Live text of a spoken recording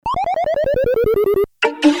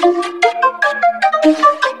Duck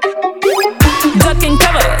and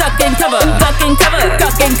cover, duck and cover, duck and cover,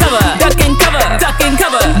 duck and cover, duck and cover, duck and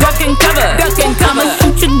cover, duck and cover, duck and cover. I'ma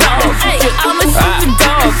shoot your dog. I'ma shoot your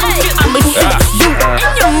dog. I'ma shoot you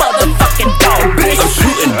and your motherfucking dog, bitch. I'm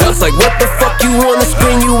shooting ducks like what the fuck you wanna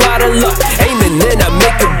scream you out of luck. Aiming in, I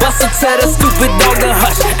make it bust, so tell that stupid dog to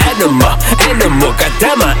hush. Animal, animal,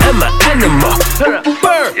 goddamn I'm an animal. Bird,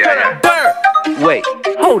 bird. Wait,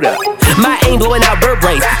 hold up. My aim blowing out bird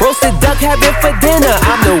brains. Roasted duck, have it for dinner.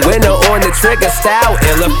 I'm the winner on the trigger style.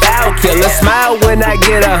 Ill foul killer. Smile when I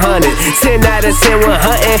get 100. 10 out of 10 when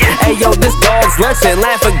hunting. Hey yo, this dog's lunching.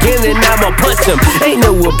 Laugh again and I'ma punch him. Ain't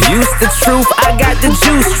no abuse, the truth. I got the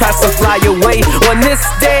juice. Try to fly away. On this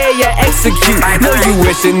day, you execute. Know you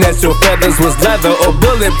wishing that your feathers was leather or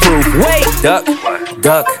bulletproof. Wait, duck,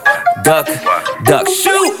 duck, duck, duck,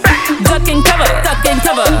 shoot. Duck and cover, duck and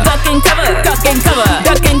cover, duck and cover, duck and cover,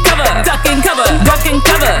 duck and cover, duck and cover, duck and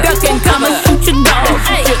cover, duck and cover. I'ma shoot your dog.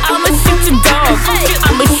 I'ma shoot your dog.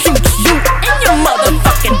 I'ma shoot you and your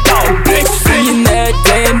motherfucking dog, bitch. Seeing that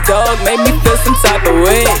damn dog made me feel some type of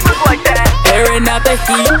way. Airing out the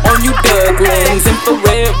heat on you ducklings.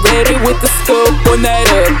 Infrared ready with the scope on that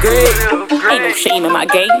upgrade. Ain't no shame in my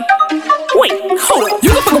game. Wait, hold up.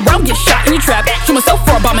 You can fuck around, get shot in your trap. Shoot myself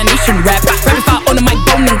for abomination rap. Rapid fire on the mic,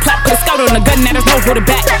 bone and clap. Put a scout on a gun, now there's no hold it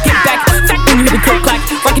back. Get back, fact when you hear the click clack.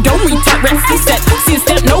 Rock a dome, retard, rap, C-set. See the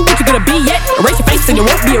step, know what you're gonna be yet. Erase your face and it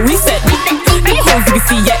won't be a reset. Ain't hoes you can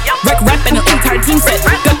see yet. Wreck rap and an entire team set.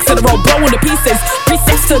 Ducks in a row, blowing to pieces.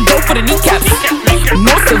 Presets to go for the kneecaps.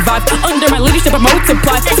 No survive, under my leadership I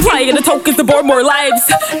multiply. Supplying the tokens to board more lives.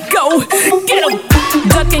 Go, get 'em.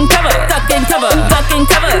 Duck and cover, duck and cover, duck and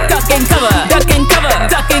cover, duck and cover, duck and cover,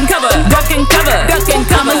 duck and cover, duck and cover, duck and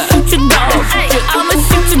cover. I'ma shoot your dog. I'ma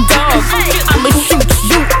shoot your dog. I'ma shoot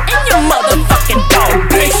you and your motherfucking dog,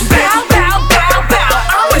 bitch. Bow, bow, bow, bow.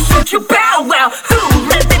 I'ma shoot you, bow, wow. Who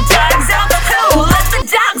let the dogs out? Who let the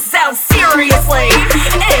dogs out? Seriously,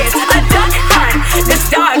 it's a duck hunt. This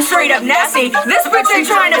dog straight up nasty. This bitch ain't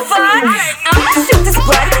trying to fun. I'ma shoot this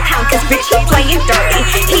bloodhound, cause bitch he playing dirty.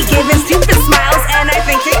 He giving stupid smiles, and I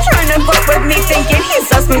think he's trying to fuck with me, thinking he's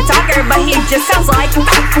a smooth talker, but he just sounds like.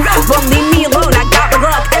 Well, leave me alone, I got the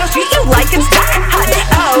luck. I don't treat you like it's duck hunt.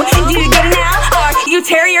 Oh, do you get it now? Or you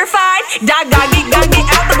terrified? Dog, get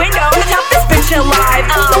out the window and top this bitch alive.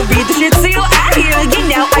 I'll read the shit so you out here. You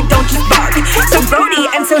know I don't just bark. So Brody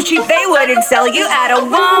and so cheap they wouldn't sell you at a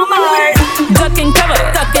Walmart. Duck and cover,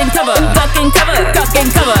 duck and cover, duck and cover, duck and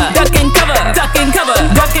cover, duck and cover, duck and cover,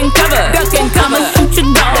 duck and cover, duck and